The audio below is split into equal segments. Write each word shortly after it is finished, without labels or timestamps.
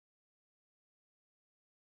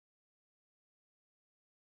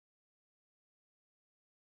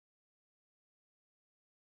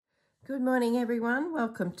Good morning everyone,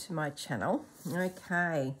 welcome to my channel.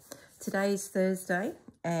 Okay, today's Thursday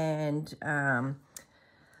and I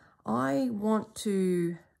want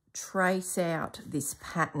to trace out this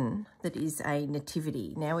pattern that is a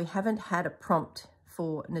nativity. Now we haven't had a prompt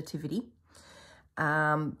for nativity,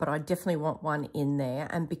 but I definitely want one in there,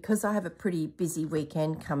 and because I have a pretty busy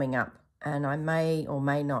weekend coming up and I may or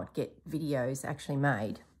may not get videos actually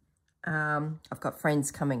made. I've got friends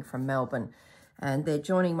coming from Melbourne and they're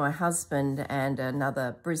joining my husband and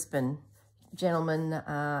another Brisbane gentleman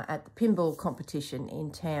at the pinball competition in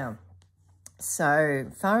town. So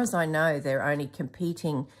far as I know, they're only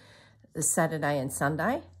competing the Saturday and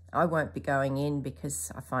Sunday. I won't be going in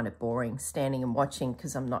because I find it boring standing and watching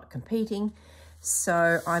because I'm not competing.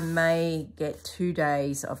 So I may get 2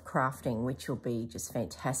 days of crafting, which will be just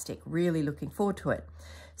fantastic. Really looking forward to it.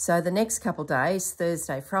 So the next couple of days,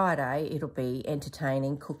 Thursday, Friday, it'll be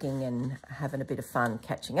entertaining, cooking and having a bit of fun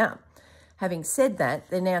catching up. Having said that,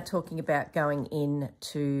 they're now talking about going in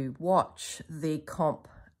to watch the comp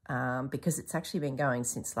because it's actually been going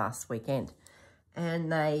since last weekend.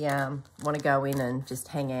 And they want to go in and just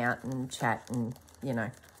hang out and chat and, you know,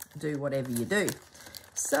 do whatever you do.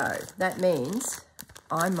 So that means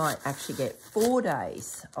I might actually get 4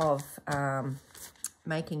 days of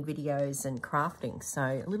making videos and crafting,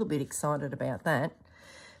 so a little bit excited about that.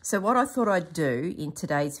 So what I thought I'd do in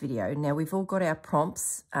today's video, now we've all got our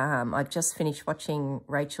prompts. I've just finished watching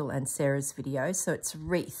Rachel and Sarah's video, so it's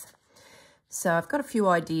wreath. So I've got a few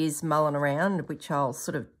ideas mulling around, which I'll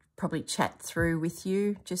sort of probably chat through with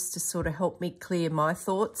you just to sort of help me clear my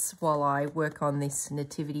thoughts while I work on this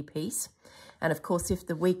nativity piece. And of course, if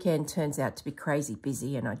the weekend turns out to be crazy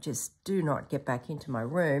busy and I just do not get back into my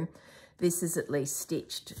room, this is at least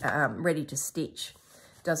stitched, ready to stitch.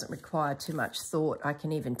 Doesn't require too much thought. I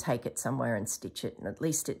can even take it somewhere and stitch it, and at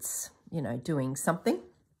least it's, you know, doing something.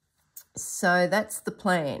 So that's the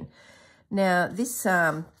plan. Now, this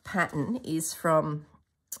pattern is from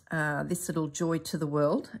this little Joy to the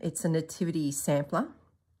World. It's a nativity sampler,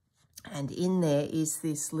 and in there is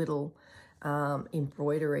this little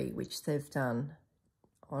embroidery which they've done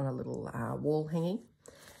on a little wall hanging.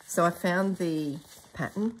 So I found the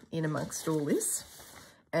pattern in amongst all this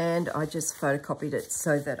and I just photocopied it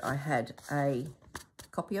so that I had a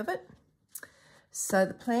copy of it. So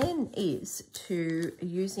the plan is to,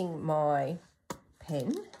 using my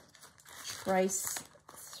pen, trace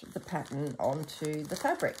the pattern onto the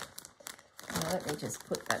fabric. Now, let me just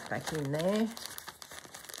put that back in there.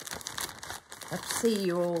 I see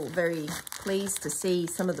you're all very pleased to see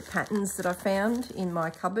some of the patterns that I found in my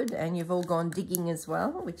cupboard, and you've all gone digging as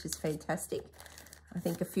well, which is fantastic. I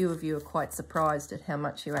think a few of you are quite surprised at how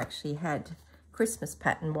much you actually had Christmas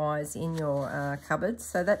pattern-wise in your cupboards,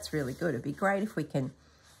 so that's really good. It'd be great if we can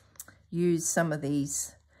use some of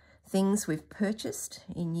these things we've purchased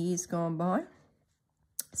in years gone by.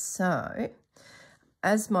 So,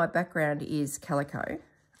 as my background is calico,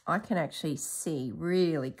 I can actually see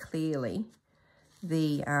really clearly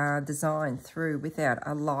the design through without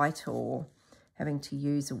a light or having to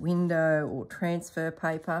use a window or transfer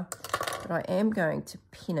paper. But I am going to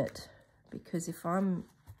pin it because if I'm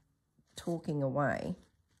talking away,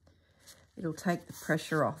 it'll take the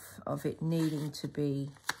pressure off of it needing to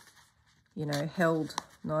be, you know, held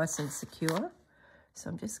nice and secure.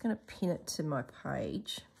 So I'm just going to pin it to my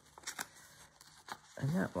page,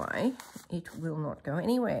 and that way it will not go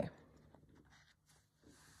anywhere.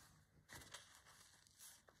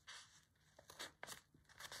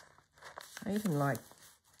 I even like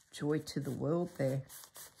Joy to the World there.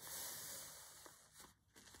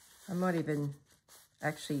 I might even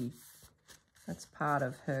actually, that's part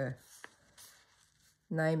of her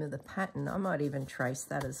name of the pattern. I might even trace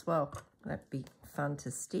that as well. That'd be fun to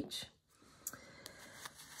stitch.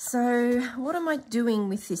 So what am I doing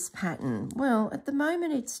with this pattern? Well, at the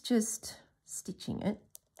moment it's just stitching it.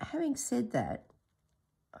 Having said that,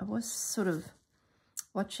 I was sort of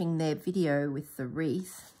watching their video with the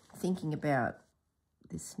wreath, thinking about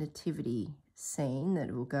this nativity scene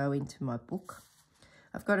that will go into my book.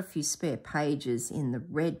 I've got a few spare pages in the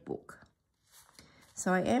red book.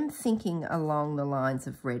 So I am thinking along the lines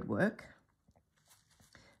of red work.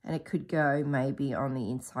 And it could go maybe on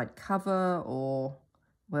the inside cover, or,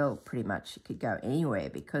 well, pretty much it could go anywhere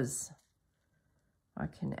because I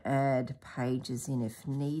can add pages in if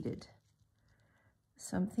needed.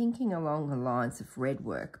 So I'm thinking along the lines of red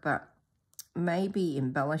work, but maybe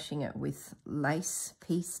embellishing it with lace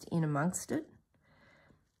pieced in amongst it.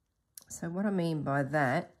 So what I mean by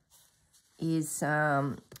that is,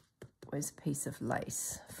 where's a piece of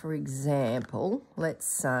lace? For example, let's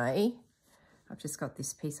say I've just got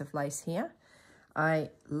this piece of lace here. I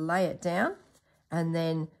lay it down and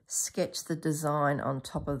then sketch the design on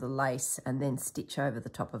top of the lace and then stitch over the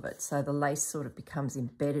top of it. So the lace sort of becomes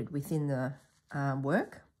embedded within the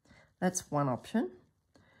work. That's one option.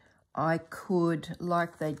 I could,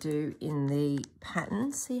 like they do in the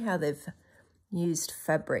pattern, see how they've used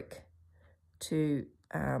fabric to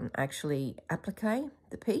actually applique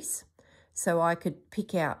the piece. So I could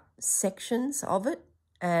pick out sections of it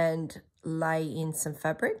and lay in some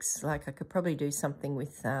fabrics. Like I could probably do something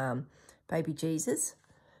with baby Jesus.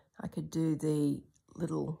 I could do the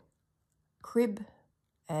little crib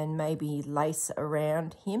and maybe lace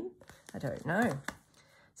around him. I don't know.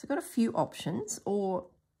 So I've got a few options, or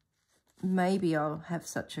maybe I'll have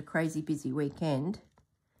such a crazy busy weekend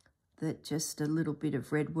that just a little bit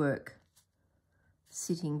of red work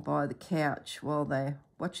sitting by the couch while they're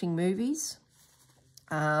watching movies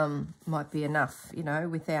might be enough, you know,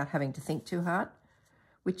 without having to think too hard,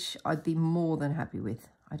 which I'd be more than happy with.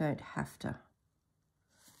 I don't have to,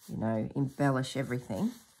 you know, embellish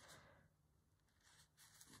everything.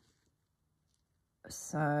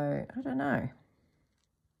 So, I don't know.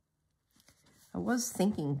 I was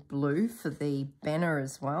thinking blue for the banner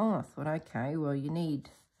as well. I thought, okay, well, you need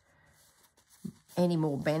any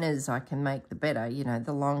more banners I can make, the better. You know,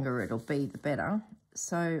 the longer it'll be, the better.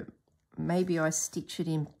 So maybe I stitch it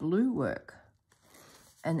in blue work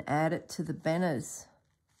and add it to the banners.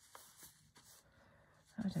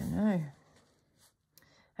 I don't know.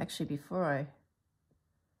 Actually, before I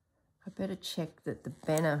better check that the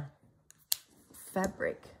banner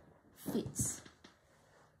fabric fits.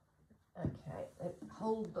 Okay,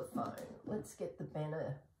 hold the phone. Let's get the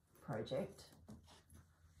banner project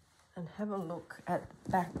and have a look at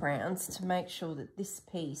the backgrounds to make sure that this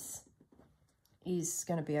piece is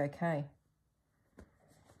going to be okay.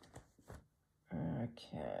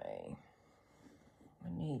 Okay,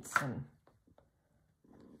 I need some,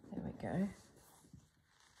 there we go.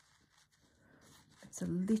 It's a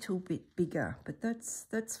little bit bigger, but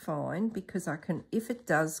that's fine, because I can, if it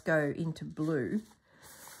does go into blue,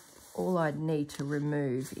 all I'd need to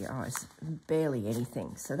remove is barely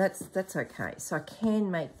anything. So that's okay. So I can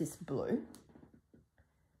make this blue,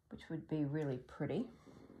 which would be really pretty.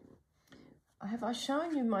 Have I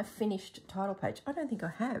shown you my finished title page? I don't think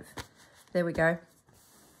I have. There we go.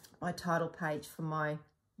 My title page for my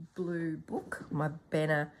blue book, my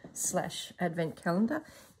banner / advent calendar,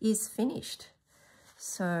 is finished.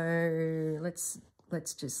 So let's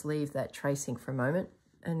just leave that tracing for a moment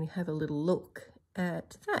and have a little look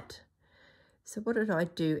at that. So what did I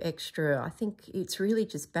do extra? I think it's really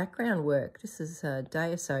just background work. This is a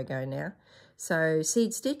day or so ago now. So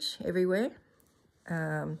seed stitch everywhere.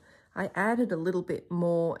 I added a little bit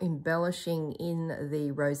more embellishing in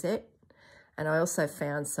the rosette, and I also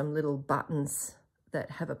found some little buttons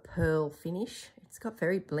that have a pearl finish. It's got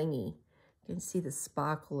very blingy. You can see the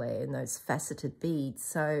sparkle there and those faceted beads.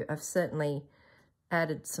 So I've certainly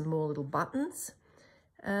added some more little buttons.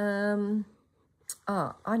 Oh,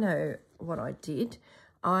 I know what I did.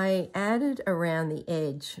 I added around the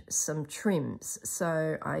edge some trims.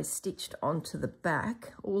 So I stitched onto the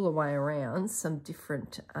back all the way around some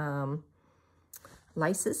different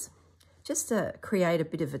laces, just to create a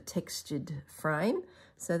bit of a textured frame.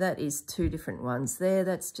 So that is 2 different ones there.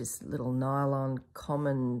 That's just little nylon,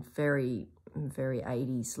 common, very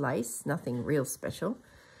 80s lace, nothing real special.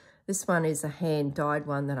 This one is a hand-dyed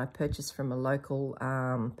one that I purchased from a local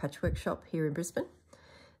patchwork shop here in Brisbane.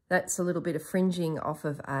 That's a little bit of fringing off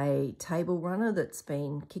of a table runner that's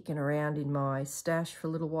been kicking around in my stash for a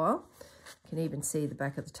little while. You can even see the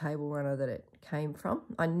back of the table runner that it came from.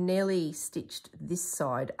 I nearly stitched this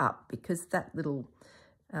side up because that little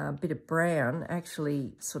bit of brown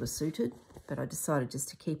actually sort of suited, but I decided just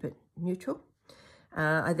to keep it neutral.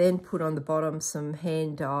 I then put on the bottom some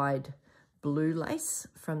hand-dyed blue lace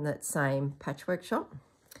from that same patchwork shop.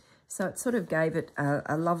 So it sort of gave it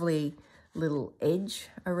a lovely little edge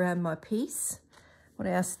around my piece. What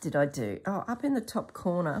else did I do? Oh, up in the top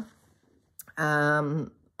corner,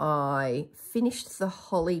 I finished the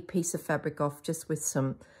holly piece of fabric off just with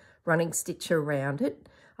some running stitch around it.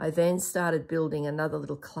 I then started building another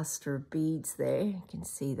little cluster of beads there. You can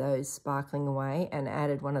see those sparkling away, and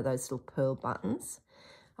added one of those little pearl buttons.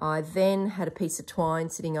 I then had a piece of twine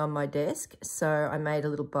sitting on my desk, so I made a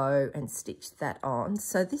little bow and stitched that on.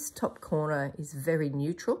 So this top corner is very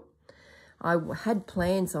neutral. I had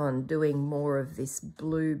plans on doing more of this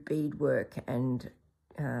blue beadwork and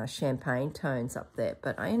champagne tones up there,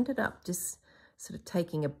 but I ended up just sort of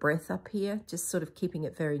taking a breath up here, just sort of keeping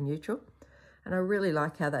it very neutral. And I really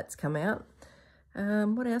like how that's come out.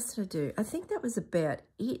 What else did I do? I think that was about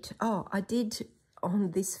it. Oh,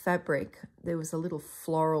 on this fabric, there was a little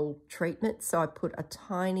floral treatment. So I put a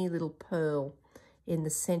tiny little pearl in the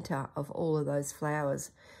center of all of those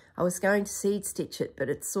flowers. I was going to seed stitch it, but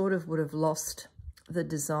it sort of would have lost the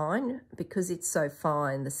design because it's so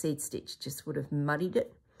fine. The seed stitch just would have muddied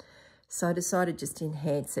it. So I decided just to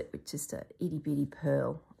enhance it with just a itty bitty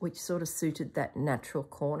pearl, which sort of suited that natural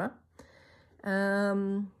corner.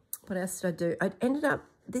 What else did I do? I ended up,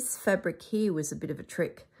 this fabric here was a bit of a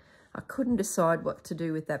trick. I couldn't decide what to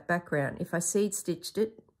do with that background. If I seed stitched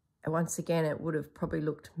it, once again, it would have probably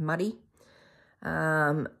looked muddy.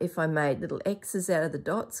 If I made little X's out of the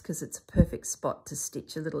dots, because it's a perfect spot to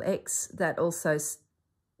stitch a little X, that also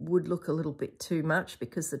would look a little bit too much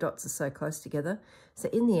because the dots are so close together. So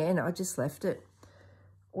in the end, I just left it.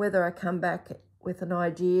 Whether I come back with an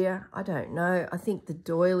idea, I don't know. I think the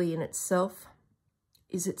doily in itself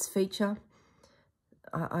is its feature.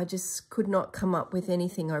 I just could not come up with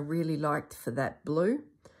anything I really liked for that blue.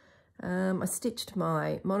 I stitched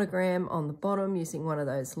my monogram on the bottom using one of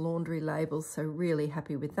those laundry labels, so really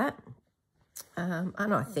happy with that.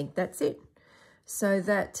 And I think that's it. So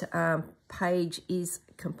that page is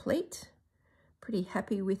complete. Pretty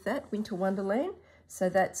happy with that, Winter Wonderland. So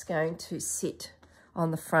that's going to sit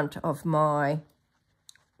on the front of my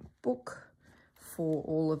book for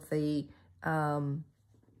all of the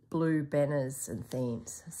blue banners and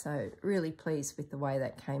themes. So really pleased with the way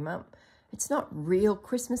that came up. It's not real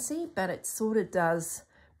Christmassy, but it sort of does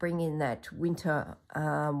bring in that Winter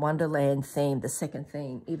Wonderland theme, the second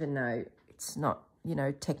theme, even though it's not, you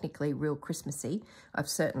know, technically real Christmassy. I've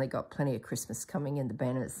certainly got plenty of Christmas coming in the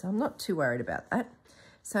banners, so I'm not too worried about that.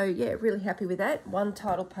 So yeah, really happy with that. One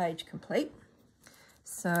title page complete.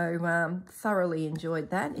 So thoroughly enjoyed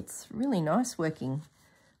that. It's really nice working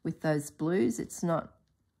with those blues. It's not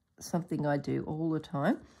something I do all the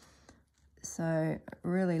time. So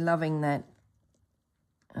really loving that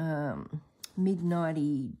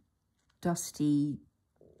midnighty, dusty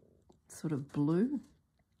sort of blue.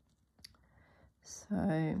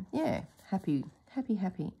 So yeah, happy.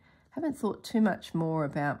 Haven't thought too much more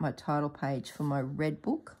about my title page for my red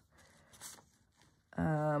book.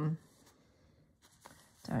 Don't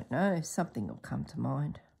know, something will come to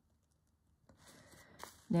mind.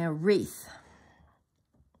 Now wreath,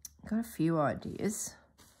 got a few ideas.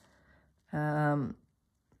 I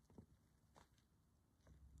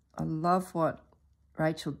love what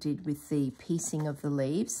Rachel did with the piecing of the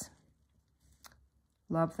leaves.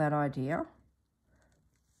 Love that idea.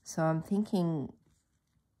 So I'm thinking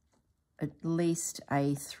at least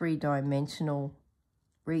a 3-dimensional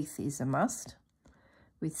wreath is a must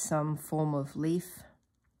with some form of leaf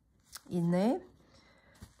in there.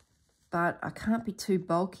 But I can't be too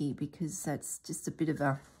bulky because that's just a bit of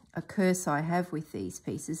a curse I have with these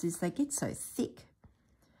pieces is they get so thick.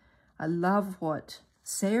 I love what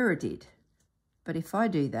Sarah did, but if I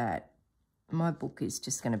do that, my book is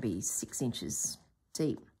just going to be 6 inches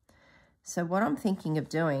deep. So what I'm thinking of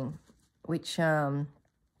doing, which I've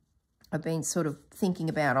been sort of thinking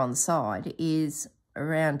about on the side, is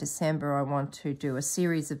around December I want to do a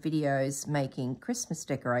series of videos making Christmas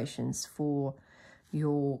decorations for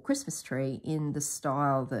your Christmas tree in the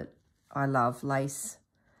style that I love, lace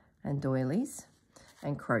and doilies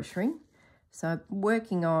and crocheting. So I'm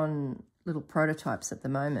working on little prototypes at the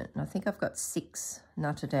moment, and I think I've got 6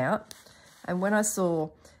 nutted out. And when I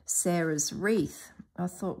saw Sarah's wreath, I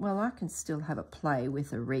thought, well, I can still have a play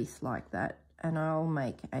with a wreath like that, and I'll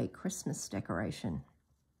make a Christmas decoration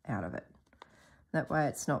out of it. That way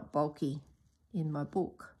it's not bulky in my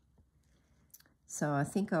book. So I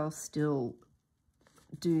think I'll still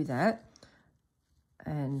do that,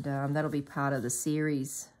 and that'll be part of the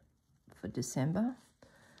series for December.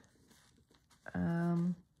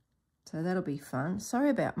 So that'll be fun. Sorry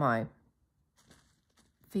about my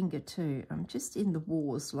finger too. I'm just in the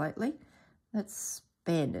wars lately. That's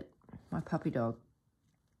Bandit, my puppy dog.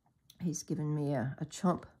 He's given me a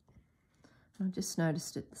chomp. I just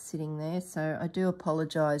noticed it sitting there, so I do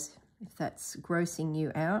apologise if that's grossing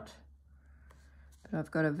you out. But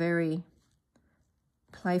I've got a very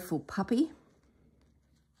playful puppy,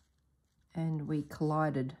 and we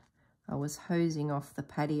collided. I was hosing off the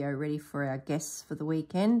patio ready for our guests for the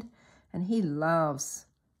weekend, and he loves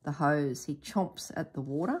the hose. He chomps at the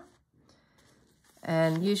water,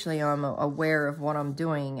 and usually I'm aware of what I'm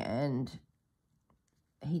doing, and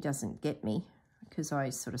he doesn't get me because I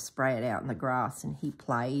sort of spray it out in the grass and he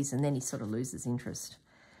plays, and then he sort of loses interest.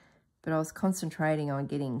 But I was concentrating on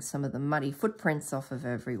getting some of the muddy footprints off of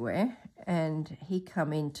everywhere, and he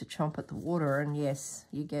come in to chomp at the water, and yes,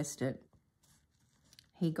 you guessed it,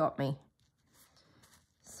 he got me.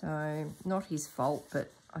 So not his fault,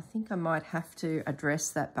 but I think I might have to address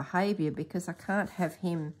that behaviour, because I can't have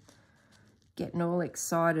him getting all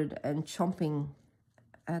excited and chomping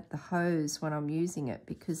at the hose when I'm using it,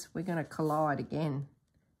 because we're going to collide again.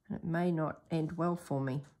 And it may not end well for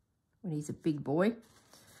me when he's a big boy.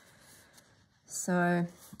 So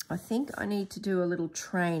I think I need to do a little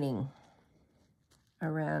training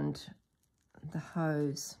around the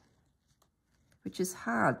hose, which is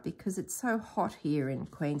hard because it's so hot here in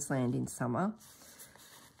Queensland in summer.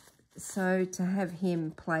 So to have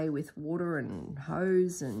him play with water and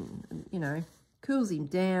hose and, you know, cools him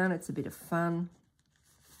down. It's a bit of fun.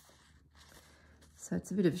 So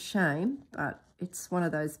it's a bit of a shame, but it's one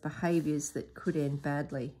of those behaviours that could end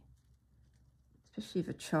badly, especially if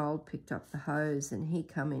a child picked up the hose and he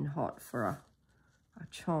come in hot for a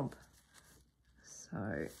chomp.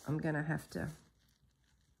 So I'm going to have to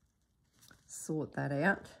sort that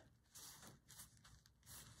out.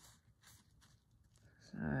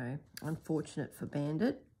 So unfortunate for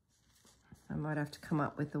Bandit. I might have to come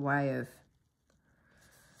up with a way of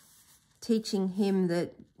teaching him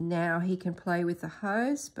that now he can play with the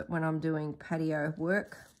hose, but when I'm doing patio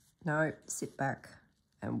work, no, sit back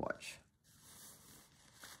and watch.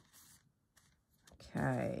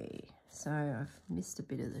 Okay, so I've missed a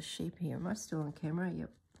bit of the sheep here. Am I still on camera?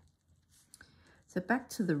 Yep. So back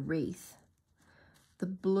to the wreath. The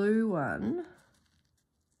blue one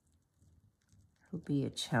will be a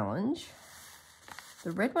challenge.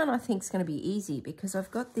 The red one I think is going to be easy because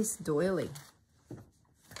I've got this doily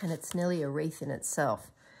and it's nearly a wreath in itself.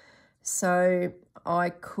 So I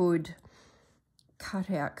could cut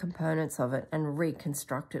out components of it and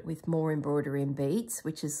reconstruct it with more embroidery and beads,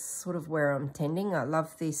 which is sort of where I'm tending. I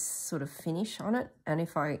love this sort of finish on it, and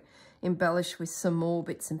if I embellish with some more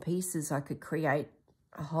bits and pieces, I could create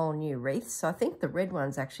a whole new wreath. So I think the red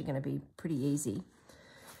one's actually going to be pretty easy.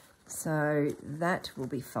 So that will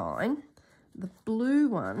be fine. The blue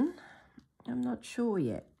one, I'm not sure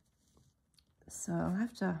yet. So I'll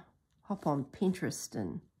have to hop on Pinterest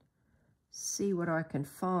and see what I can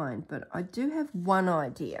find. But I do have one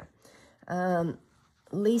idea.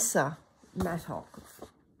 Lisa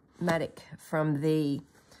Maddock from the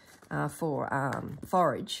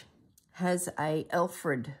Forage has a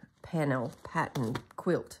Alfred panel pattern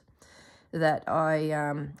quilt that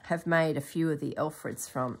I have made a few of the Alfreds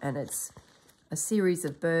from, and it's a series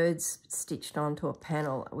of birds stitched onto a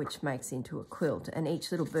panel which makes into a quilt, and each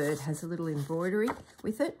little bird has a little embroidery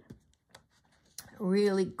with it.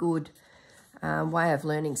 Really good way of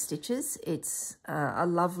learning stitches. It's a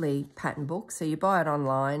lovely pattern book, so you buy it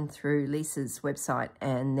online through Lisa's website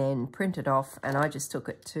and then print it off, and I just took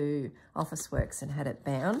it to Officeworks and had it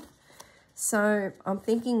bound. So I'm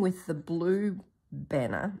thinking with the blue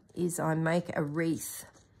banner is I make a wreath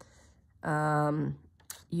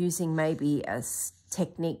using maybe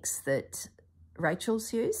techniques that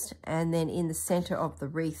Rachel's used, and then in the center of the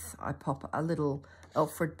wreath I pop a little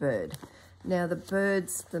Alfred bird. Now the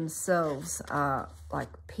birds themselves are like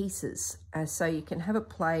pieces, so you can have a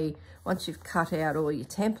play once you've cut out all your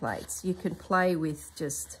templates. You can play with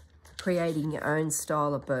just creating your own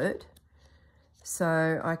style of bird.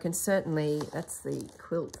 So I can certainly, that's the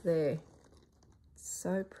quilt there.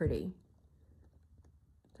 So pretty.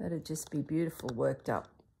 That'd just be beautiful worked up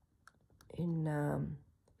in your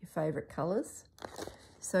favourite colours.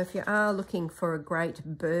 So if you are looking for a great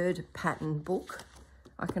bird pattern book,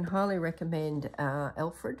 I can highly recommend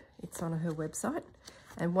Alfred. It's on her website.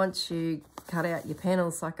 And once you cut out your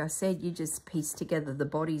panels, like I said, you just piece together the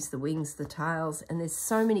bodies, the wings, the tails, and there's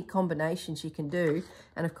so many combinations you can do.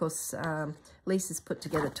 And of course, Lisa's put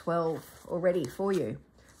together 12 already for you.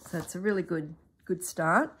 So it's a really good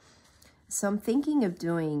start. So I'm thinking of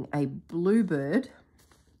doing a bluebird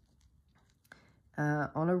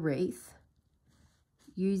on a wreath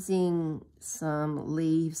using some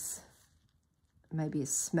leaves, maybe a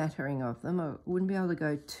smattering of them. I wouldn't be able to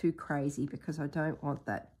go too crazy because I don't want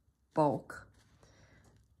that bulk.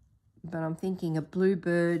 But I'm thinking a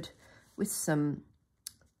bluebird with some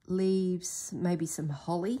leaves, maybe some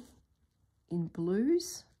holly in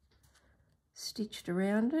blues stitched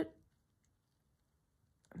around it.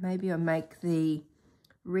 Maybe I make the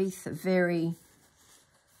wreath very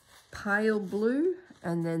pale blue,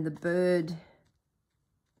 and then the bird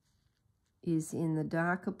is in the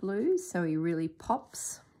darker blue, so he really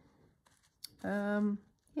pops.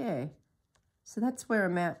 Yeah, so that's where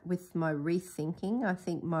I'm at with my wreath thinking. I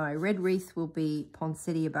think my red wreath will be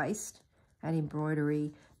poinsettia based and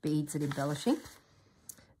embroidery, beads and embellishing.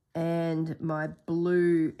 And my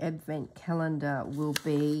blue advent calendar will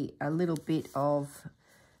be a little bit of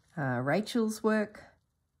Rachel's work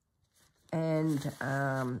and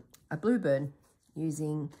a bluebird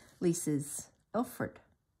using Lisa's Alfred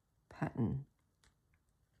pattern.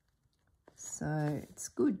 So it's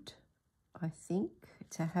good, I think,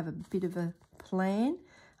 to have a bit of a plan.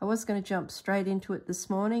 I was going to jump straight into it this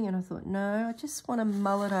morning, and I thought, no, I just want to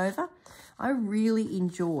mull it over. I really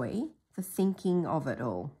enjoy the thinking of it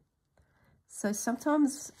all. So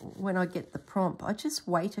sometimes when I get the prompt, I just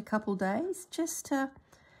wait a couple days just to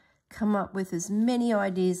come up with as many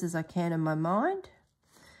ideas as I can in my mind,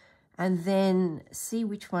 and then see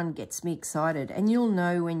which one gets me excited. And you'll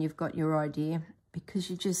know when you've got your idea, because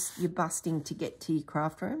you're busting to get to your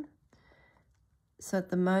craft room. So at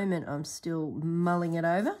the moment, I'm still mulling it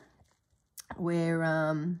over. We're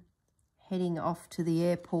heading off to the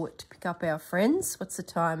airport to pick up our friends. What's the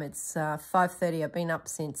time? It's 5:30. I've been up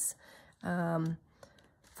since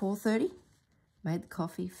 4:30. Made the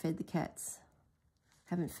coffee, fed the cats.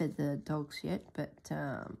 Haven't fed the dogs yet, but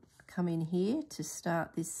come in here to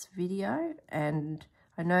start this video, and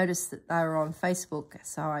I noticed that they were on Facebook,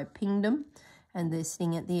 so I pinged them, and they're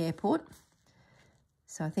sitting at the airport.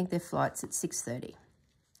 So I think their flight's at 6:30.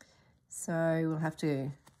 So we'll have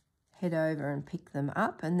to head over and pick them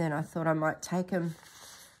up, and then I thought I might take them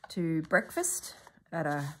to breakfast at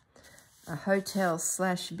a hotel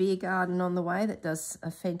 / beer garden on the way that does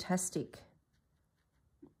a fantastic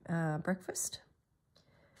breakfast.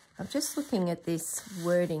 I'm just looking at this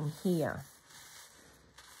wording here,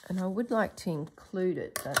 and I would like to include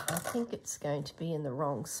it, but I think it's going to be in the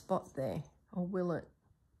wrong spot there. Or will it?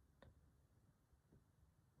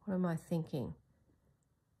 What am I thinking?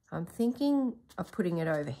 I'm thinking of putting it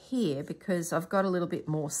over here because I've got a little bit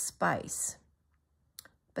more space.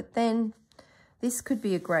 But then this could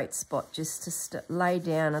be a great spot just to lay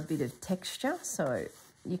down a bit of texture. So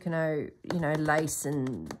you can, lace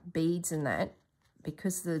and beads and that.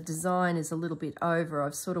 Because the design is a little bit over, I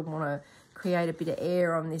sort of want to create a bit of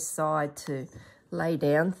air on this side to lay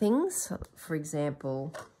down things. For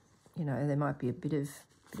example, there might be a bit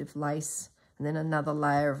of lace and then another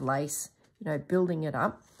layer of lace, building it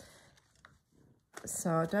up.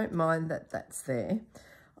 So I don't mind that that's there.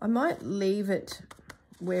 I might leave it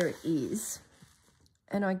where it is.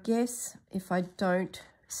 And I guess if I don't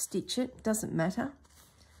stitch it, doesn't matter.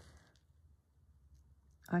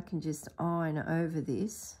 I can just iron over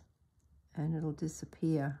this and it'll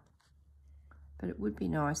disappear. But it would be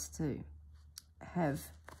nice to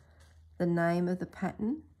have the name of the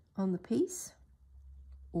pattern on the piece,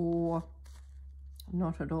 or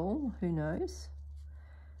not at all, who knows.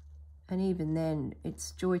 And even then,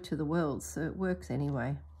 it's joy to the world, so it works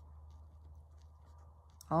anyway.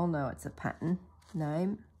 I'll know it's a pattern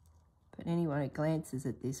name, but anyone who glances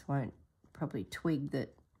at this won't probably twig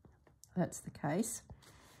that that's the case.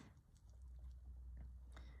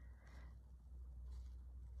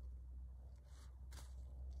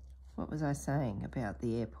 What was I saying about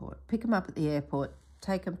the airport? Pick them up at the airport,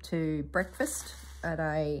 take them to breakfast at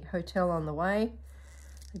a hotel on the way.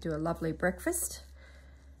 We do a lovely breakfast.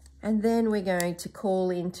 And then we're going to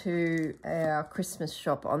call into our Christmas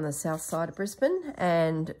shop on the south side of Brisbane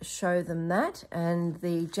and show them that. And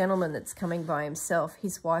the gentleman that's coming by himself,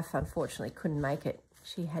 his wife unfortunately couldn't make it.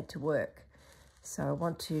 She had to work. So I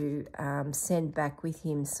want to send back with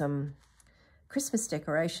him some Christmas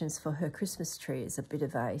decorations for her Christmas tree as a bit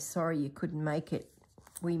of a sorry you couldn't make it,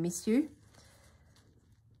 we miss you.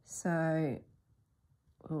 So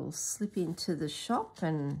we'll slip into the shop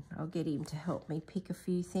and I'll get him to help me pick a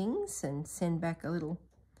few things and send back a little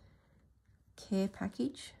care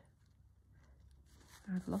package.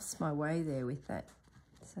 I've lost my way there with that.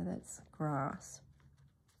 So that's grass,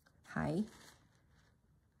 hay.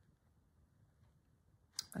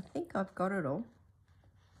 I think I've got it all.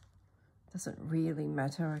 Doesn't really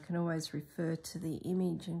matter. I can always refer to the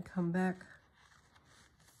image and come back.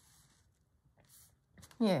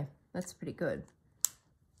 Yeah, that's pretty good.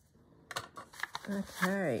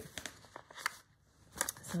 Okay.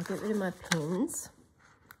 So I'll get rid of my pins.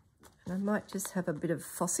 And I might just have a bit of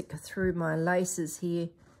fossick through my laces here.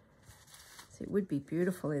 So it would be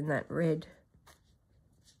beautiful in that red.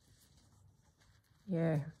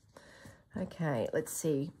 Yeah. Okay, let's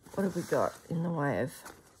see. What have we got in the way of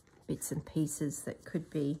bits and pieces that could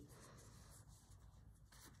be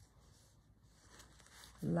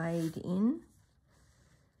laid in?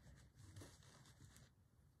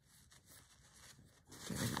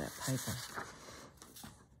 Get rid of that paper.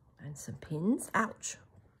 And some pins. Ouch!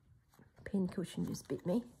 Pin cushion just bit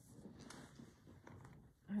me.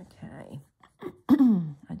 Okay.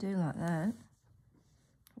 I do like that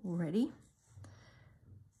already.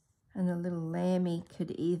 And the little lammy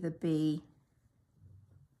could either be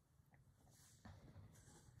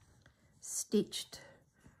stitched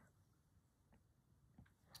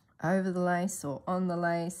over the lace or on the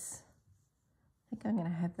lace. I think I'm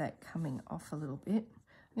going to have that coming off a little bit.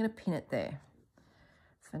 I'm going to pin it there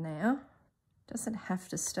for now. Doesn't have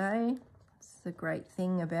to stay. It's the great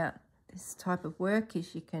thing about this type of work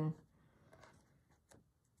is you can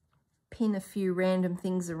pin a few random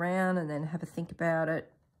things around and then have a think about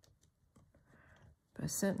it. But I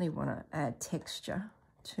certainly want to add texture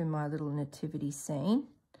to my little nativity scene.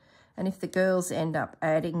 And if the girls end up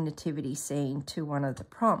adding nativity scene to one of the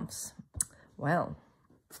prompts, well,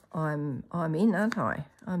 I'm in, aren't I?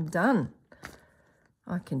 I'm done.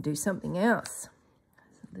 I can do something else.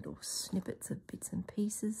 Little snippets of bits and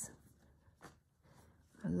pieces.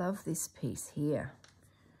 I love this piece here.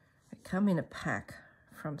 It come in a pack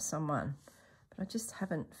from someone, but I just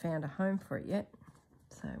haven't found a home for it yet,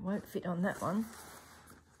 so it won't fit on that one.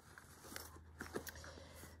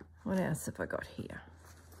 What else have I got here?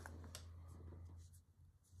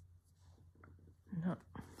 No.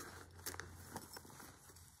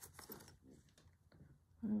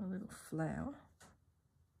 Oh, a little flower.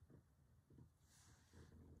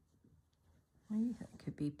 Maybe that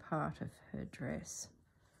could be part of her dress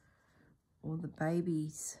or the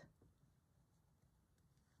baby's.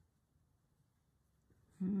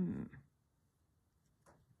 I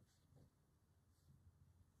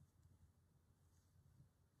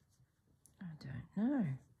don't know.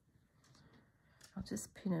 I'll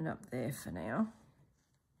just pin it up there for now.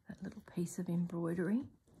 That little piece of embroidery.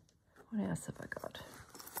 What else have I got?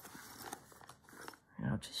 And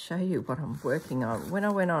I'll just show you what I'm working on. When I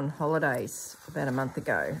went on holidays about a month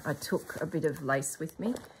ago, I took a bit of lace with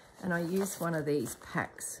me and I used one of these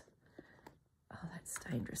packs. Oh, that's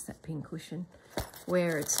dangerous, that pin cushion,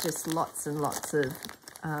 where it's just lots and lots of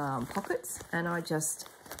pockets, and I just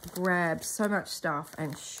grabbed so much stuff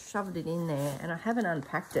and shoved it in there, and I haven't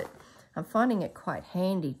unpacked it. I'm finding it quite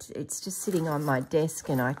handy. It's just sitting on my desk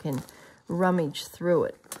and I can rummage through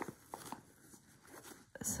it.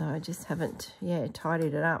 So I just haven't,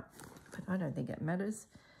 tidied it up, but I don't think it matters.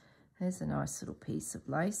 There's a nice little piece of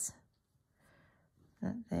lace.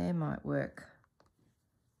 That there might work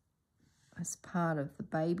as part of the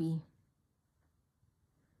baby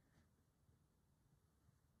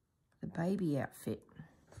outfit.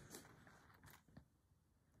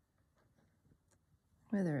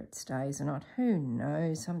 Whether it stays or not, who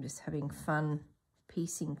knows? I'm just having fun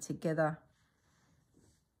piecing together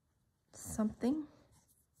something.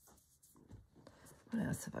 What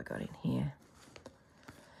else have I got in here?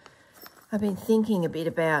 I've been thinking a bit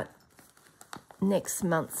about next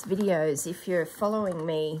month's videos. If you're following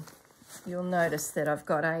me, you'll notice that I've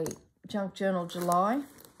got a Junk Journal July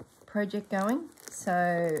project going.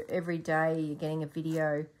 So every day you're getting a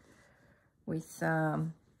video with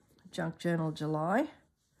Junk Journal July,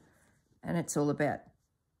 and it's all about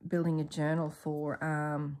building a journal for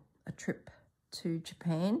a trip to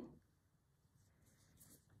Japan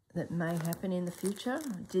that may happen in the future.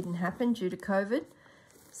 It didn't happen due to COVID.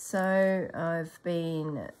 So I've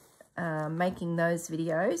been making those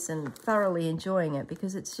videos and thoroughly enjoying it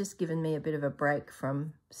because it's just given me a bit of a break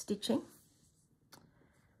from stitching.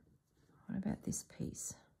 What about this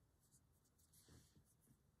piece?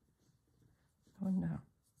 Oh no.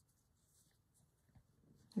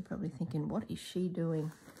 You're probably thinking, what is she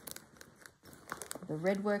doing? The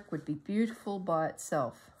red work would be beautiful by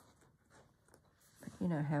itself. But you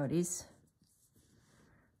know how it is.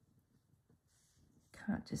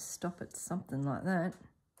 Can't just stop at something like that.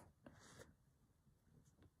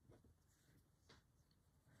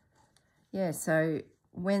 Yeah, so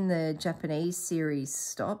when the Japanese series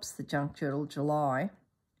stops, the Junk Journal July,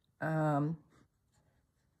 I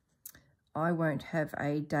won't have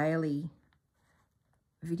a daily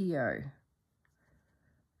video.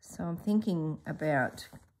 So I'm thinking about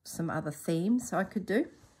some other themes I could do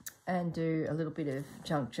and do a little bit of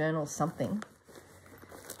junk journal something.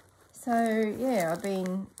 So yeah, I've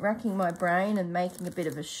been racking my brain and making a bit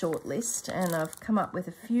of a short list, and I've come up with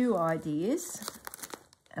a few ideas.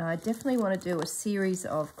 I definitely want to do a series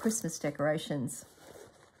of Christmas decorations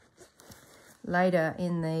later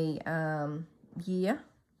in the year.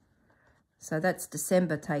 So that's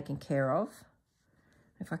December taken care of.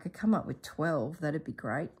 If I could come up with 12, that'd be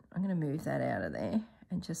great. I'm going to move that out of there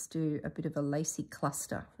and just do a bit of a lacy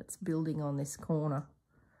cluster that's building on this corner.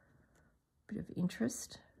 Bit of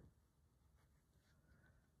interest.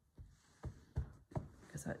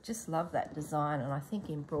 Because I just love that design, and I think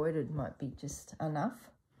embroidered might be just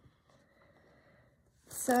enough.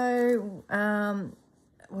 So,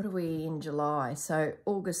 what are we in July? So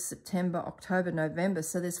August, September, October, November.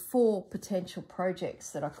 So there's 4 potential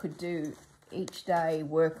projects that I could do each day,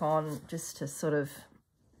 work on, just to sort of,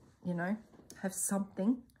 you know, have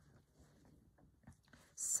something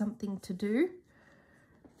something to do.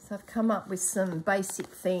 So I've come up with some basic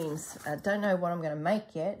themes. I don't know what I'm going to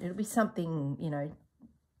make yet. It'll be something, you know,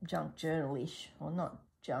 junk journal-ish, or not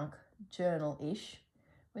junk, journal-ish.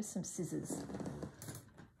 Where's some scissors?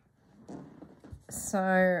 So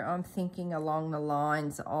I'm thinking along the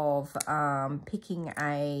lines of picking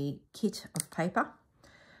a kit of paper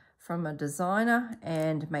from a designer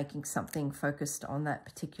and making something focused on that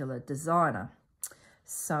particular designer.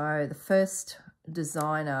 So the first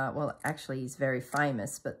designer, well, actually he's very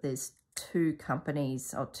famous, but there's two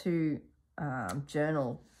companies or two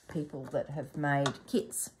journal people that have made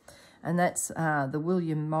kits, and that's the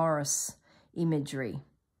William Morris imagery.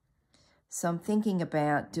 So I'm thinking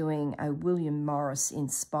about doing a William Morris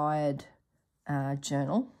inspired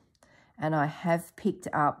journal, and I have picked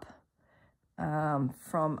up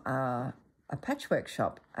from a patchwork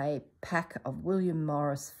shop a pack of William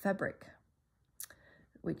Morris fabric,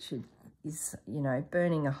 which is, you know,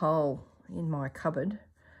 burning a hole in my cupboard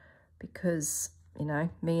because, you know,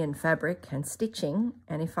 me and fabric and stitching,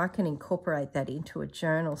 and if I can incorporate that into a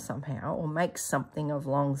journal somehow or make something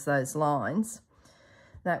along those lines,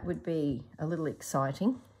 that would be a little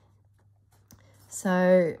exciting.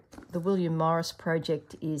 So the William Morris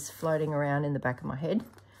project is floating around in the back of my head.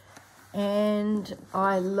 And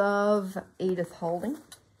I love Edith Holding.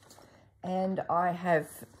 And I have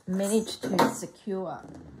managed to secure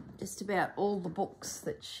just about all the books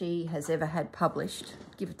that she has ever had published,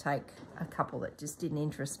 give or take a couple that just didn't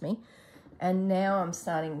interest me. And now I'm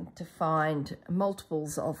starting to find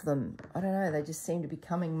multiples of them. I don't know, they just seem to be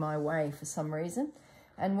coming my way for some reason.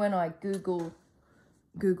 And when I Google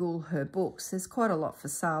her books, there's quite a lot for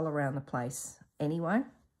sale around the place anyway.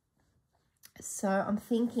 So I'm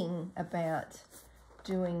thinking about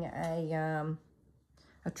doing a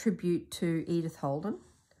tribute to Edith Holden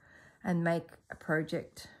and make a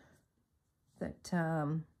project that,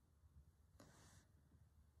 oh,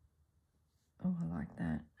 I like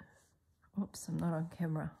that. Oops, I'm not on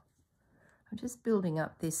camera. I'm just building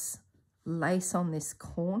up this lace on this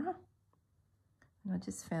corner. And I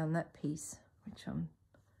just found that piece, which I'm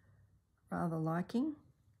rather liking.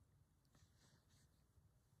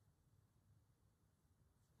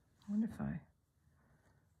 I wonder if I...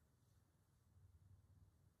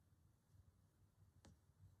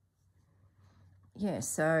 Yeah,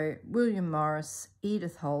 so William Morris,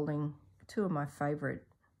 Edith Holding, two of my favourite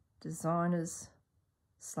designers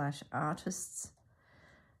 / artists.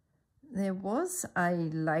 There was a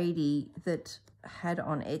lady that had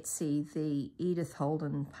on Etsy the Edith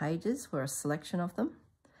Holden pages, were a selection of them,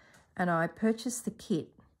 and I purchased the kit,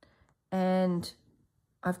 and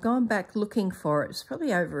I've gone back looking for it. It was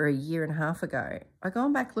probably over a year and a half ago. I've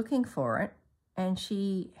gone back looking for it, and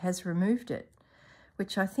she has removed it,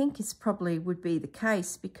 which I think is probably would be the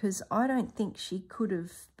case, because I don't think she could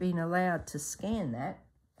have been allowed to scan that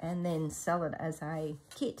and then sell it as a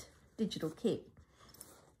kit, digital kit.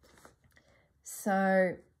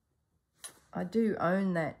 So I do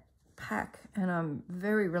own that pack, and I'm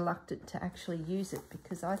very reluctant to actually use it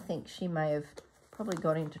because I think she may have probably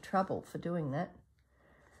got into trouble for doing that.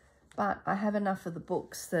 But I have enough of the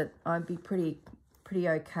books that I'd be pretty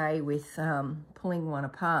okay with pulling one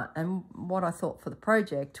apart. And what I thought for the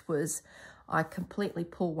project was I completely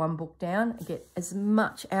pull one book down and get as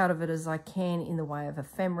much out of it as I can in the way of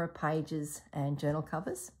ephemera, pages, and journal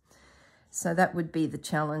covers. So that would be the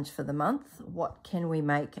challenge for the month. What can we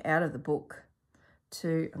make out of the book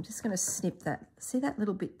I'm just going to snip that. See that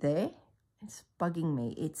little bit there? It's bugging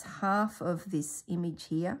me. It's half of this image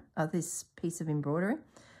here, this piece of embroidery.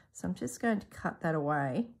 So I'm just going to cut that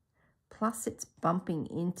away. Plus it's bumping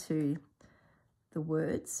into the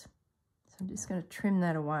words. So I'm just going to trim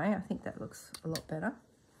that away. I think that looks a lot better.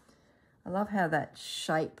 I love how that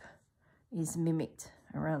shape is mimicked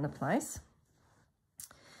around the place.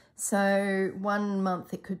 So one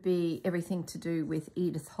month it could be everything to do with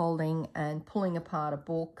Edith Holding and pulling apart a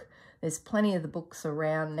book. There's plenty of the books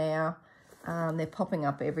around now. They're popping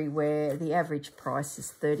up everywhere. The average price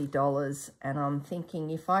is $30, and I'm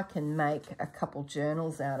thinking if I can make a couple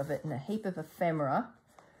journals out of it and a heap of ephemera,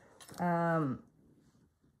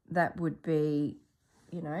 that would be,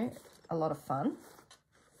 you know, a lot of fun.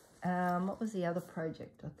 What was the other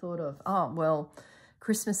project I thought of? Oh, well,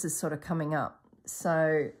 Christmas is sort of coming up.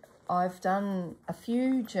 So I've done a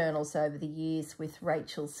few journals over the years with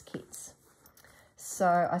Rachel's kits.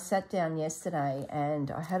 So I sat down yesterday and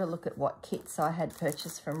I had a look at what kits I had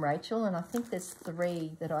purchased from Rachel, and I think there's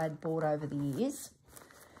 3 that I had bought over the years.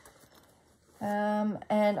 And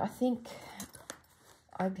I think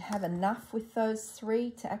I'd have enough with those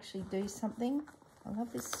 3 to actually do something. I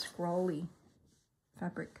love this scrolly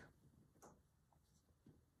fabric.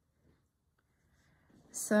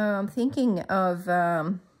 So I'm thinking of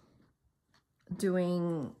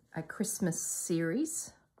doing a Christmas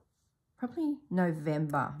series, probably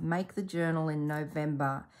November. Make the journal in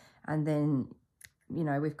November, and then, you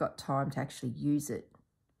know, we've got time to actually use it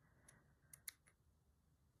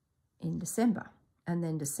in December. And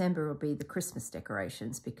then December will be the Christmas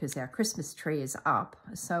decorations, because our Christmas tree is up.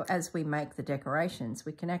 So as we make the decorations,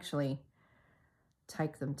 we can actually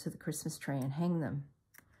take them to the Christmas tree and hang them.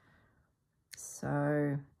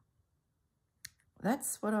 So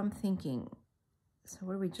that's what I'm thinking. So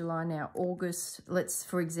what are we, July now? August.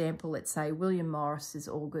 For example, let's say William Morris is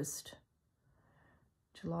August.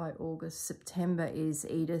 July, August. September is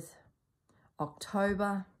Edith.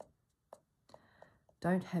 October,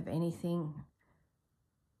 don't have anything.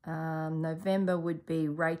 November would be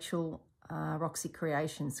Rachel, Roxy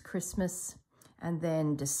Creations Christmas, and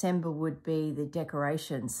then December would be the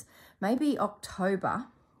decorations. Maybe October,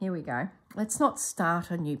 here we go. Let's not start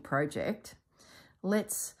a new project.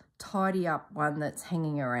 Let's tidy up one that's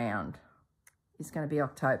hanging around. It's going to be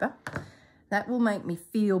October. That will make me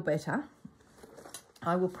feel better.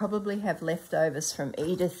 I will probably have leftovers from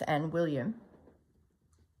Edith and William.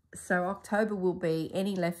 So October will be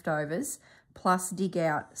any leftovers, plus dig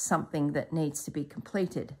out something that needs to be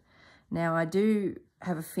completed. Now, I do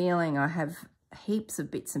have a feeling I have heaps of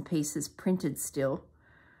bits and pieces printed still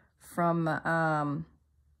from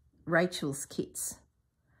Rachel's kits.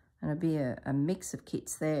 And it'll be a mix of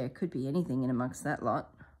kits there. Could be anything in amongst that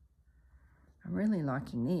lot. I'm really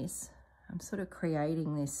liking this. I'm sort of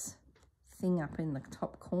creating this thing up in the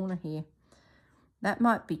top corner here. That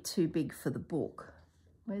might be too big for the book.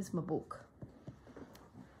 Where's my book?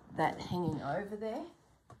 That hanging over there.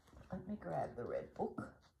 Let me grab the red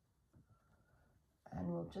book. And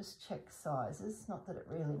we'll just check sizes. Not that it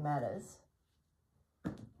really matters.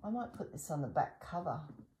 I might put this on the back cover.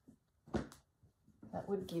 That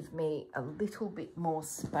would give me a little bit more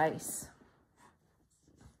space.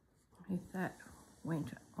 If that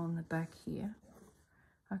went on the back here,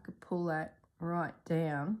 I could pull that right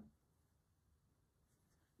down.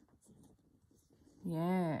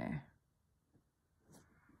 Yeah.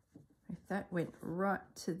 If that went right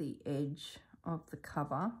to the edge of the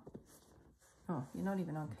cover. Oh, you're not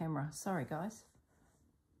even on camera. Sorry, guys.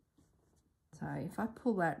 So if I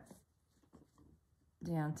pull that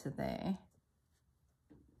down to there,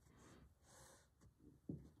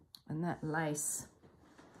 and that lace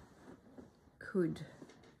could,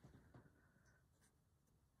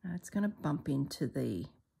 it's going to bump into the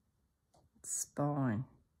spine.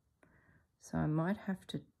 So I might have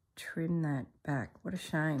to trim that back. What a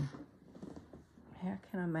shame. How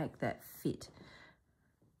can I make that fit?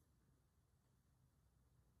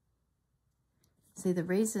 See, the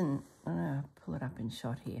reason, pull it up in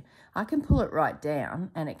shot here. I can pull it right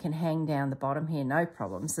down and it can hang down the bottom here, no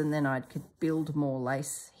problems. And then I could build more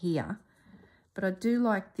lace here. But I do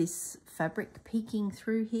like this fabric peeking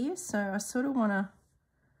through here. So I sort of want to,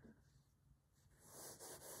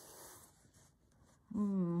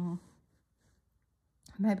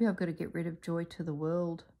 maybe I've got to get rid of Joy to the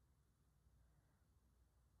World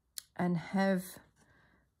and have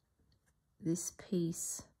this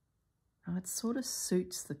piece. Oh, it sort of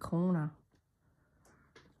suits the corner.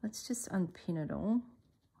 Let's just unpin it all.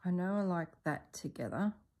 I know I like that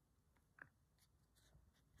together.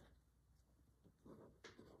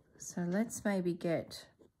 So let's maybe get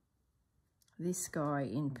this guy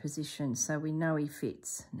in position so we know he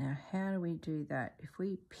fits. Now, how do we do that? If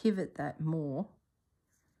we pivot that more,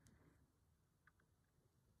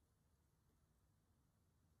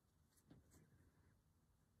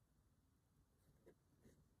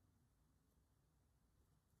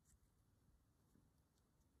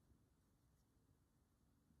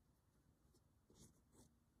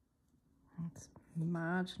 it's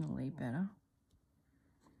marginally better.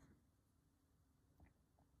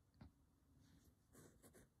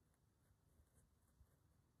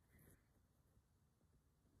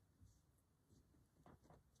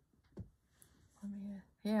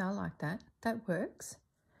 Yeah, I like that. That works.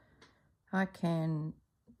 I can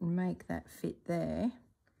make that fit there.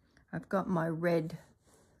 I've got my red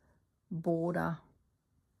border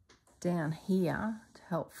down here to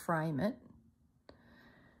help frame it.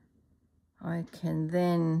 I can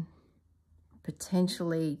then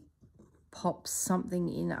potentially pop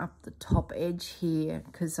something in up the top edge here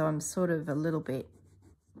because I'm sort of a little bit,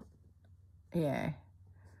 yeah,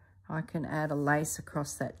 I can add a lace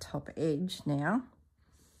across that top edge now.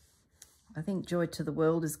 I think Joy to the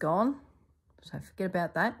World is gone, so forget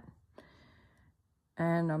about that.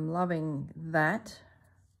 And I'm loving that.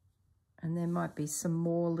 And there might be some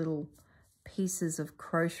more little pieces of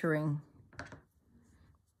crocheting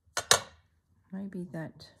maybe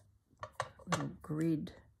that little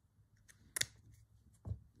grid,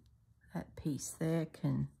 that piece there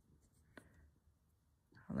can,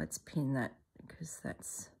 oh, let's pin that because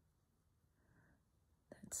that's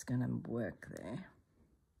going to work there.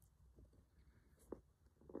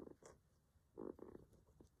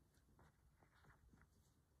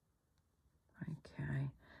 Okay,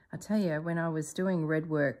 I tell you, when I was doing red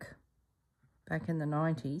work back in the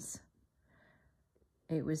 90s,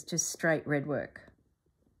 it was just straight red work.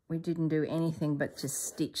 We didn't do anything but just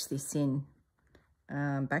stitch this in,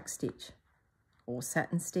 back stitch or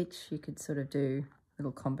satin stitch. You could sort of do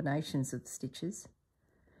little combinations of stitches.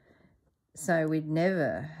 So we'd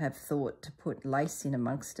never have thought to put lace in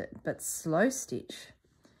amongst it, but slow stitch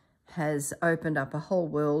has opened up a whole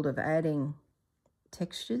world of adding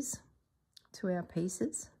textures to our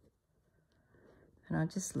pieces. And I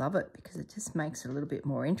just love it because it just makes it a little bit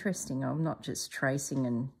more interesting. I'm not just tracing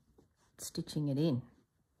and stitching it in.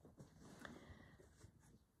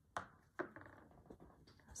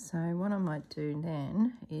 So what I might do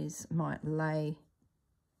then is might lay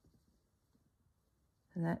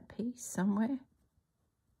that piece somewhere.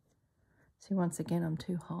 See, once again, I'm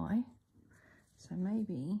too high. So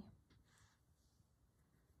maybe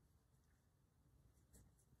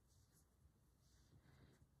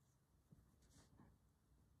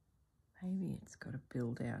it's got to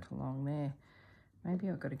build out along there. Maybe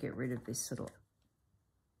I've got to get rid of this little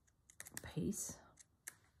piece.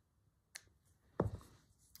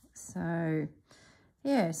 So,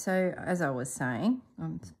 yeah, so as I was saying,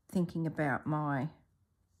 I'm thinking about my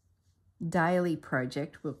daily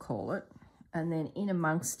project, we'll call it, and then in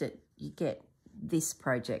amongst it, you get this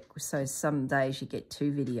project. So some days you get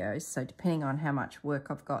 2 videos. So depending on how much work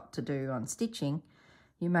I've got to do on stitching,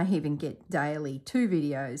 you may even get daily 2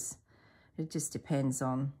 videos. It just depends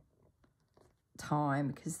on time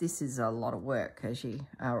because this is a lot of work, as you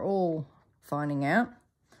are all finding out.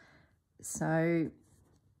 So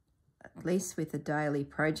at least with a daily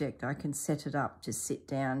project, I can set it up to sit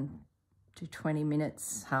down, do 20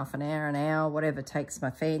 minutes, half an hour, whatever takes my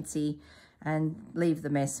fancy, and leave the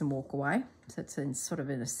mess and walk away. So it's in sort of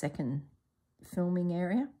in a second filming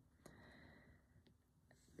area.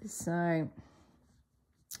 So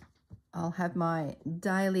I'll have my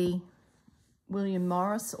daily William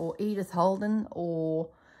Morris or Edith Holden, or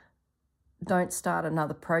don't start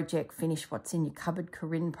another project, finish what's in your cupboard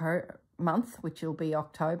Corrine month, which will be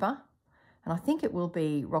October. And I think it will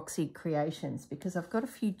be Roxy Creations because I've got a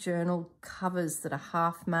few journal covers that are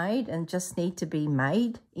half made and just need to be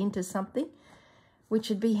made into something, which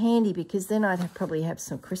would be handy because then I'd probably have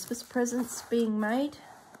some Christmas presents being made.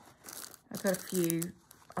 I've got a few,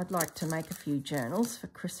 I'd like to make a few journals for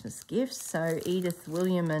Christmas gifts. So Edith,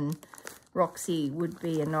 William and Roxy would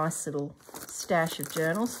be a nice little stash of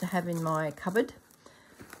journals to have in my cupboard.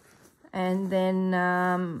 And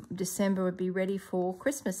then December would be ready for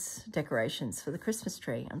Christmas decorations for the Christmas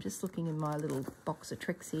tree. I'm just looking in my little box of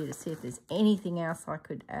tricks here to see if there's anything else I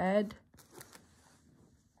could add.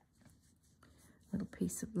 Little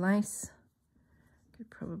piece of lace. Could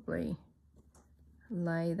probably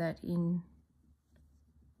lay that in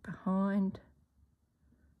behind.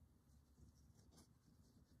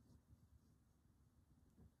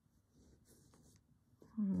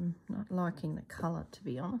 Not liking the colour, to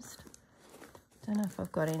be honest. Don't know if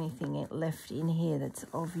I've got anything left in here that's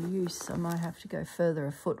of use. I might have to go further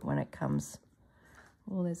afoot when it comes.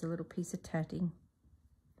 Oh, there's a little piece of tatting.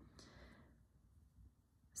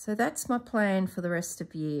 So that's my plan for the rest of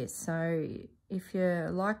the year. So if you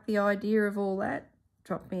like the idea of all that,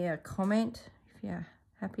 drop me a comment if you're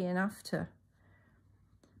happy enough to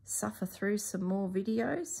suffer through some more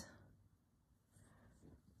videos.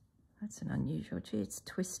 That's an unusual, gee, it's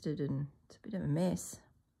twisted and it's a bit of a mess.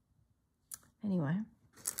 Anyway,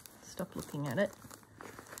 stop looking at it.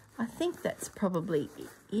 I think that's probably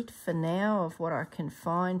it for now of what I can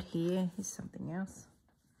find here. Here's something else.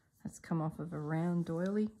 That's come off of a round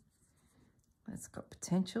doily. That's got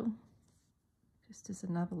potential. Just as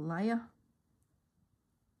another layer.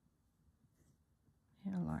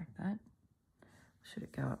 Yeah, I like that. Should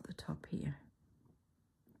it go up the top here?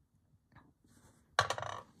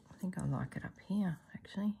 I think I like it up here,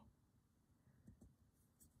 actually.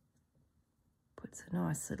 Puts a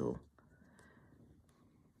nice little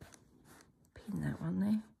pin, that one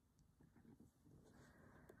there.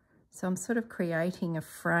 So I'm sort of creating a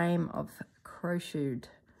frame of crocheted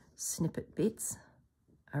snippet bits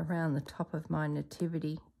around the top of my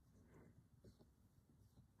nativity.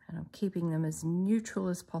 And I'm keeping them as neutral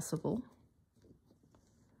as possible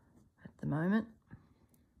at the moment.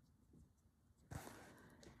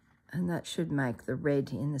 And that should make the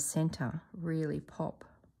red in the center really pop.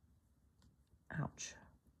 Ouch.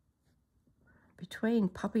 Between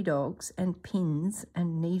puppy dogs and pins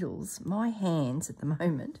and needles, my hands at the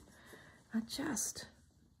moment are just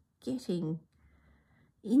getting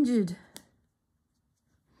injured.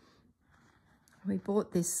 We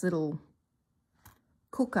bought this little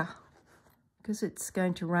cooker because it's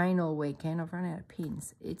going to rain all weekend. I've run out of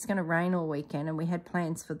pins. It's going to rain all weekend, and we had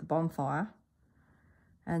plans for the bonfire.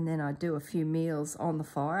 And then I do a few meals on the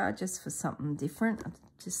fire just for something different,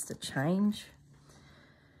 just a change.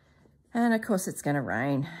 And of course it's going to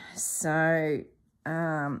rain. So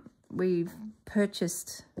we've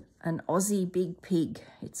purchased an Aussie Big Pig,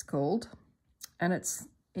 it's called. And it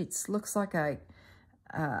looks like a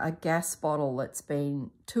gas bottle that's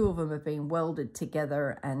been, two of them have been welded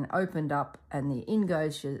together and opened up, and in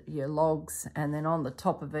goes your logs, and then on the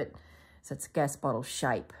top of it, so it's a gas bottle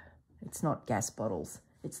shape. It's not gas bottles,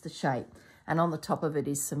 it's the shape. And on the top of it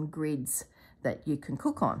is some grids that you can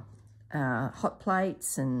cook on. Hot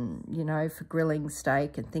plates and, you know, for grilling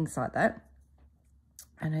steak and things like that.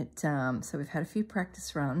 And it, so we've had a few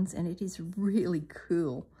practice runs, and it is really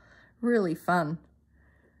cool, really fun.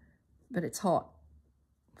 But it's hot,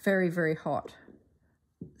 very, very hot.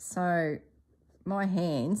 So my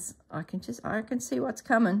hands, I can see what's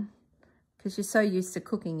coming, because you're so used to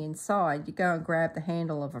cooking inside. You go and grab the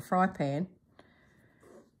handle of a fry pan,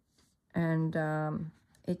 and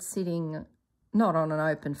it's sitting not on an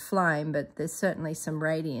open flame, but there's certainly some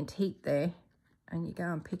radiant heat there, and you go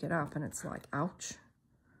and pick it up and it's like, ouch.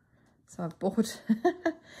 So I've bought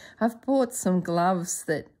I've bought some gloves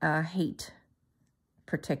that are heat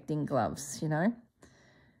protecting gloves, you know.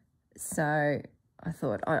 So I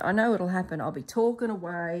thought, I know it'll happen. I'll be talking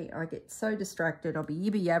away. I get so distracted. I'll be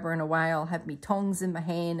yibber-yabbering away. I'll have me tongs in my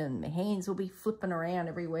hand, and my hands will be flipping around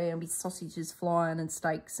everywhere, and be sausages flying and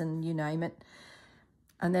steaks and you name it.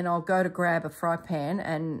 And then I'll go to grab a fry pan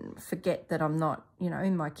and forget that I'm not, you know,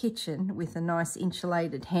 in my kitchen with a nice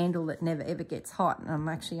insulated handle that never ever gets hot, and I'm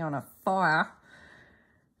actually on a fire.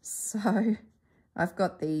 So I've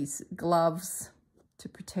got these gloves to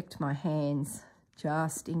protect my hands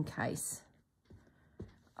just in case.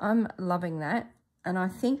 I'm loving that. And I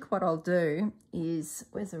think what I'll do is,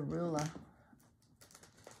 where's a ruler?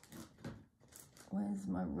 Where's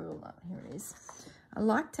my ruler? Here it is. I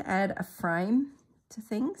like to add a frame to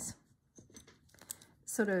things,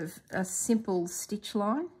 sort of a simple stitch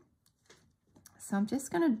line. So I'm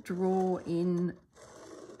just going to draw in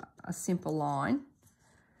a simple line.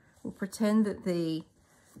 We'll pretend that the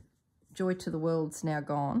Joy to the World's now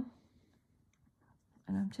gone,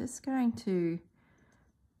 and I'm just going to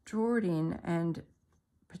draw it in and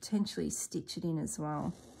potentially stitch it in as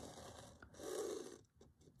well.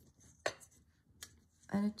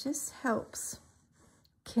 And it just helps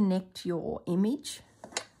connect your image.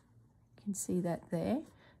 You can see that there.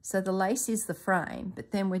 So the lace is the frame,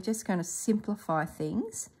 but then we're just going to simplify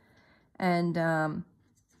things and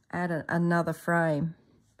add another frame.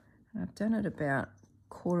 And I've done it about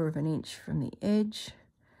 1/4 of an inch from the edge.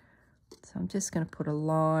 So I'm just going to put a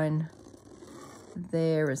line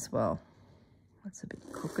there as well. That's a bit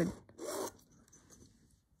crooked.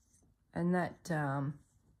 And that,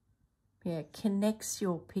 yeah, connects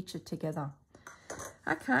your picture together.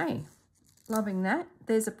 Okay, loving that.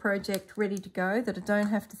 There's a project ready to go that I don't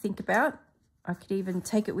have to think about. I could even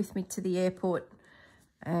take it with me to the airport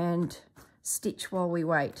and stitch while we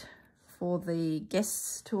wait for the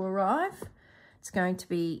guests to arrive. It's going to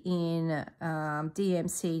be in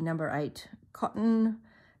DMC number 8 cotton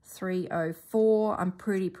 304. I'm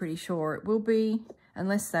pretty sure it will be,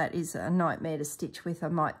 unless that is a nightmare to stitch with. I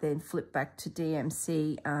might then flip back to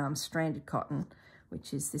DMC stranded cotton,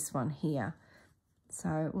 which is this one here.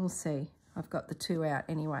 So we'll see. I've got the 2 out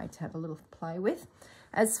anyway to have a little play with.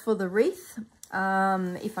 As for the wreath,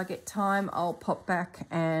 if I get time, I'll pop back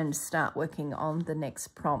and start working on the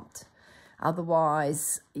next prompt.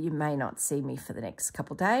 Otherwise, you may not see me for the next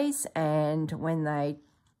couple of days. And when they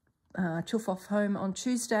chuff off home on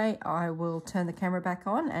Tuesday, I will turn the camera back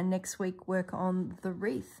on, and next week work on the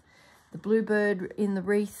wreath. The bluebird in the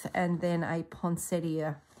wreath, and then a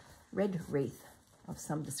poinsettia red wreath of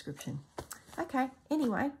some description. Okay,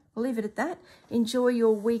 anyway, I'll leave it at that. Enjoy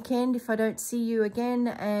your weekend if I don't see you again,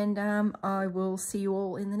 and I will see you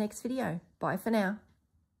all in the next video. Bye for now.